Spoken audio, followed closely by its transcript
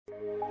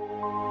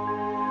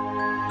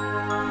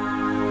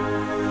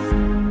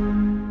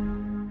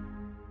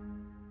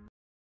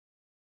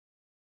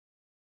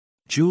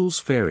Jules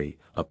Ferry,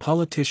 a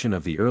politician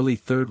of the early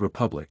Third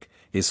Republic,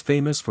 is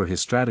famous for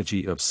his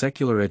strategy of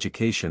secular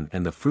education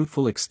and the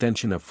fruitful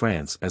extension of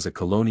France as a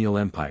colonial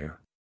empire.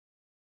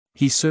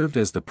 He served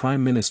as the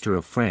Prime Minister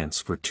of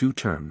France for 2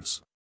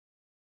 terms.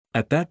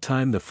 At that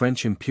time the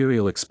French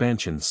imperial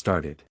expansion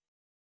started.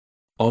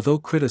 Although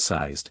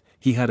criticized,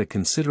 he had a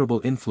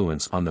considerable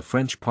influence on the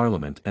French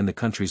Parliament and the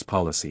country's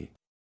policy.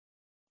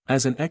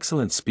 As an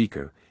excellent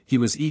speaker, he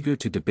was eager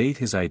to debate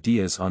his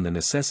ideas on the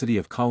necessity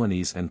of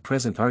colonies and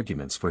present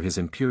arguments for his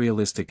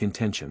imperialistic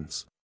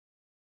intentions.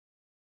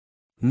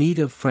 Need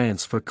of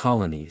France for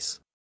colonies.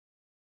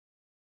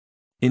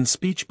 In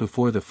speech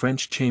before the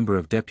French Chamber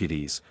of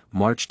Deputies,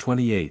 March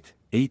 28,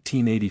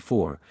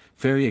 1884,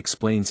 Ferry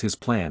explains his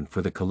plan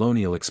for the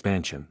colonial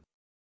expansion.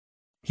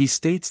 He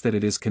states that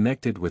it is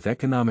connected with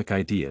economic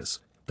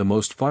ideas, the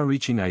most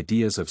far-reaching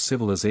ideas of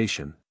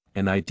civilization,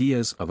 and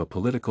ideas of a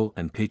political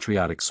and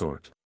patriotic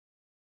sort.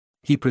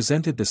 He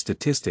presented the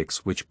statistics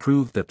which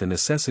proved that the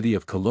necessity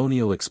of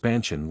colonial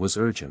expansion was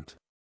urgent.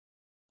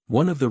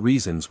 One of the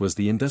reasons was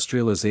the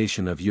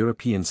industrialization of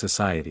European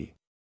society.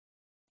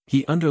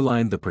 He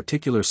underlined the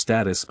particular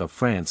status of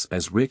France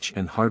as rich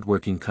and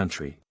hard-working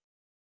country.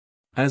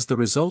 As the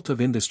result of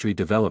industry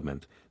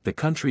development, the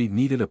country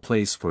needed a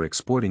place for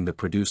exporting the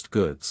produced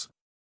goods.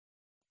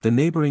 The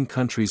neighboring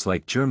countries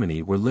like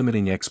Germany were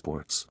limiting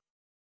exports.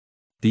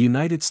 The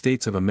United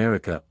States of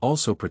America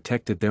also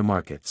protected their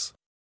markets.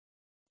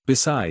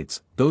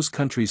 Besides, those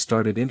countries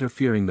started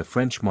interfering the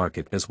French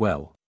market as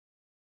well.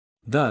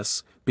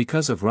 Thus,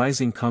 because of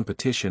rising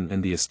competition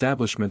and the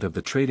establishment of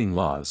the trading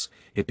laws,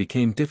 it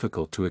became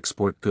difficult to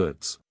export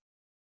goods.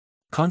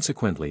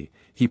 Consequently,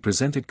 he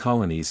presented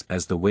colonies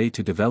as the way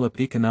to develop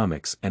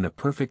economics and a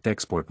perfect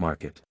export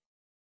market.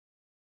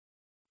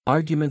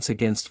 Arguments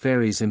against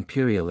Ferry's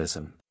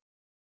imperialism.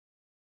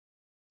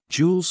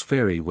 Jules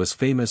Ferry was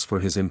famous for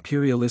his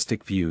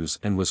imperialistic views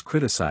and was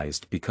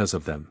criticized because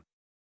of them.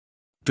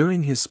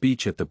 During his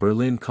speech at the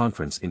Berlin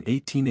Conference in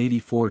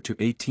 1884 to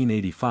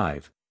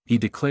 1885, he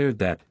declared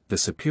that the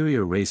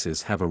superior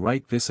races have a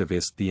right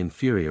vis-à-vis the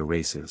inferior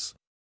races.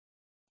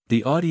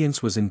 The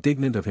audience was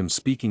indignant of him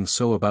speaking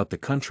so about the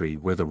country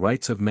where the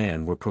rights of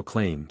man were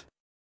proclaimed.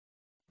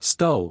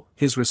 Still,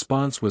 his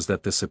response was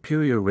that the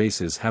superior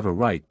races have a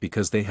right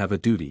because they have a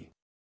duty.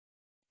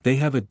 They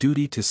have a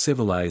duty to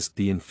civilize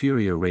the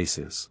inferior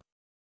races.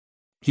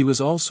 He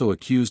was also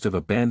accused of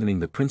abandoning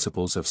the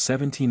principles of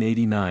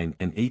 1789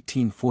 and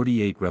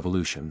 1848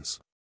 revolutions.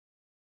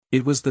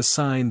 It was the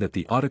sign that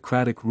the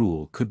autocratic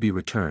rule could be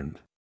returned.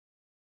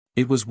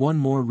 It was one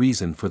more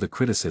reason for the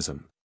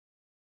criticism.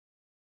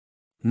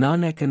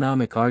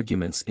 Non-economic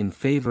arguments in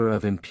favor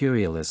of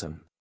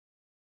imperialism.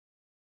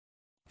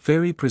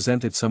 Ferry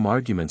presented some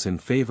arguments in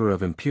favor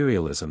of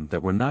imperialism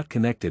that were not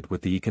connected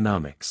with the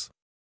economics.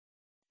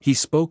 He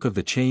spoke of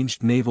the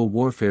changed naval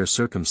warfare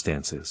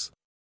circumstances.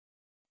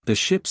 The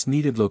ships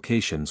needed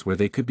locations where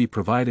they could be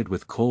provided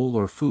with coal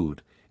or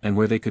food, and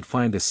where they could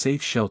find a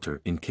safe shelter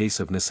in case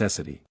of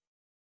necessity.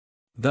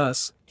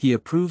 Thus, he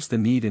approves the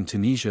need in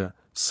Tunisia,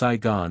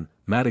 Saigon,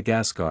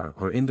 Madagascar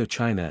or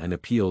Indochina and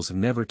appeals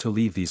never to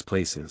leave these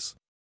places.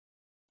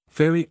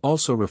 Ferry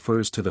also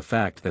refers to the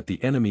fact that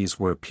the enemies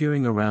were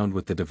appearing around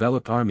with the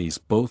developed armies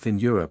both in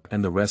Europe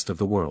and the rest of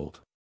the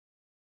world.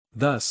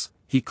 Thus,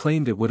 he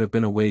claimed it would have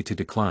been a way to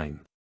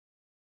decline.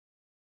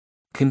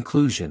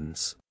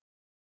 Conclusions.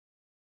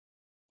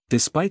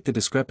 Despite the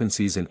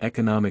discrepancies in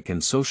economic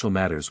and social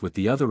matters with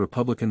the other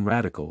Republican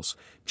radicals,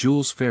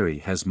 Jules Ferry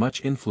has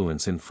much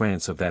influence in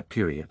France of that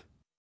period.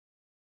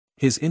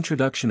 His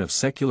introduction of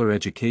secular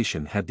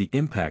education had the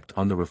impact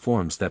on the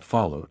reforms that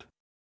followed.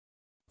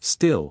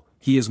 Still,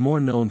 he is more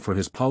known for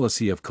his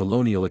policy of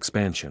colonial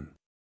expansion.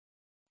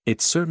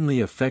 It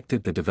certainly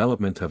affected the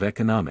development of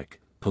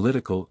economic,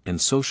 political and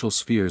social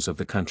spheres of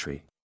the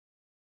country.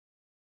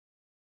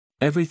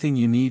 Everything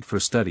you need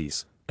for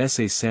studies,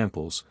 essay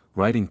samples,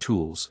 writing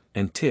tools,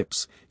 and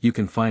tips, you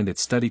can find at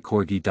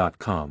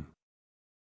studycorgi.com.